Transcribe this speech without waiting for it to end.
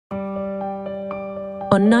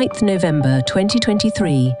On 9th November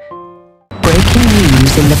 2023, breaking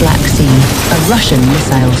news in the Black Sea. A Russian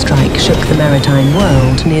missile strike shook the maritime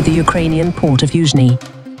world near the Ukrainian port of Yuzhny.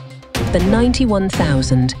 The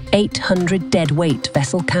 91,800 deadweight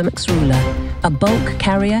vessel Kmax Ruler, a bulk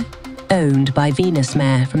carrier owned by Venus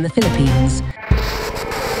Mare from the Philippines,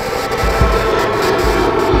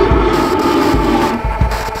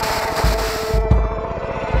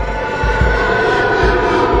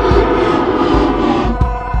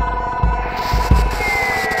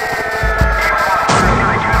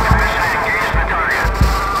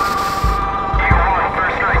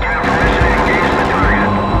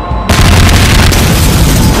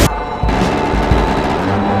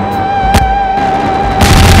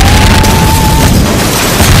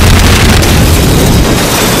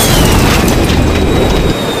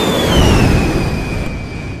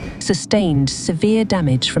 sustained severe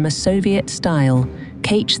damage from a Soviet-style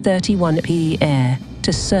Kh-31P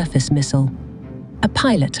air-to-surface missile. A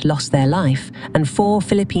pilot lost their life and 4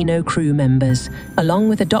 Filipino crew members, along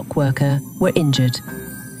with a dock worker, were injured.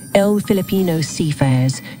 Filipino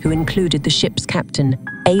seafarers, who included the ship's captain,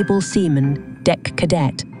 able seaman, deck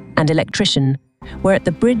cadet, and electrician, were at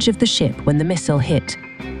the bridge of the ship when the missile hit.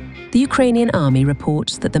 The Ukrainian army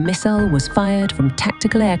reports that the missile was fired from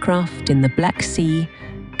tactical aircraft in the Black Sea,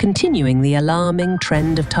 continuing the alarming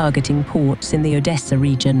trend of targeting ports in the Odessa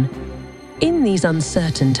region. In these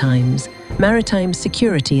uncertain times, maritime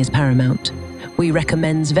security is paramount. We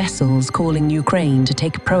recommend vessels calling Ukraine to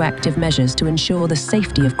take proactive measures to ensure the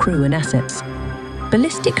safety of crew and assets.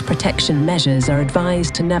 Ballistic protection measures are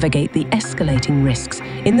advised to navigate the escalating risks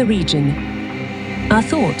in the region. Our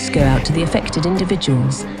thoughts go out to the affected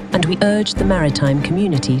individuals, and we urge the maritime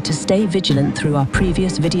community to stay vigilant through our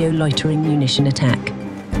previous video loitering munition attack.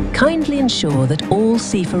 Kindly ensure that all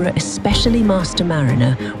seafarer, especially master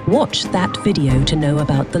mariner, watch that video to know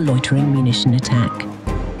about the loitering munition attack.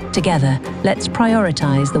 Together, let's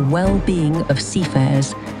prioritize the well-being of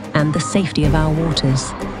seafarers and the safety of our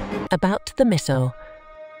waters. About the missile.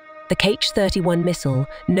 The Kh-31 missile,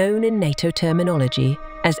 known in NATO terminology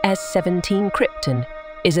as S-17 Krypton,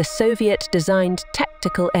 is a Soviet-designed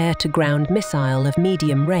tactical air-to-ground missile of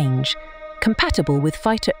medium range. Compatible with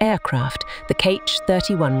fighter aircraft, the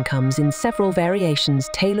Kh-31 comes in several variations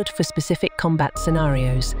tailored for specific combat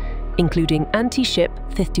scenarios, including anti-ship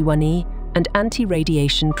 31E and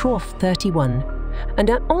anti-radiation TROF 31, and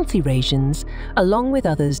anti-rations, along with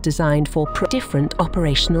others designed for different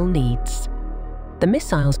operational needs. The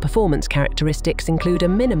missile's performance characteristics include a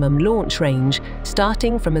minimum launch range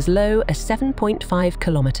starting from as low as 7.5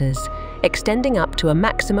 kilometers, extending up to a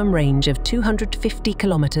maximum range of 250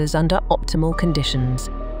 kilometers under optimal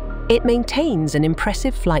conditions. It maintains an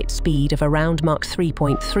impressive flight speed of around Mach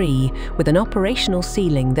 3.3 with an operational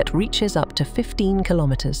ceiling that reaches up to 15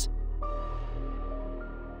 kilometers.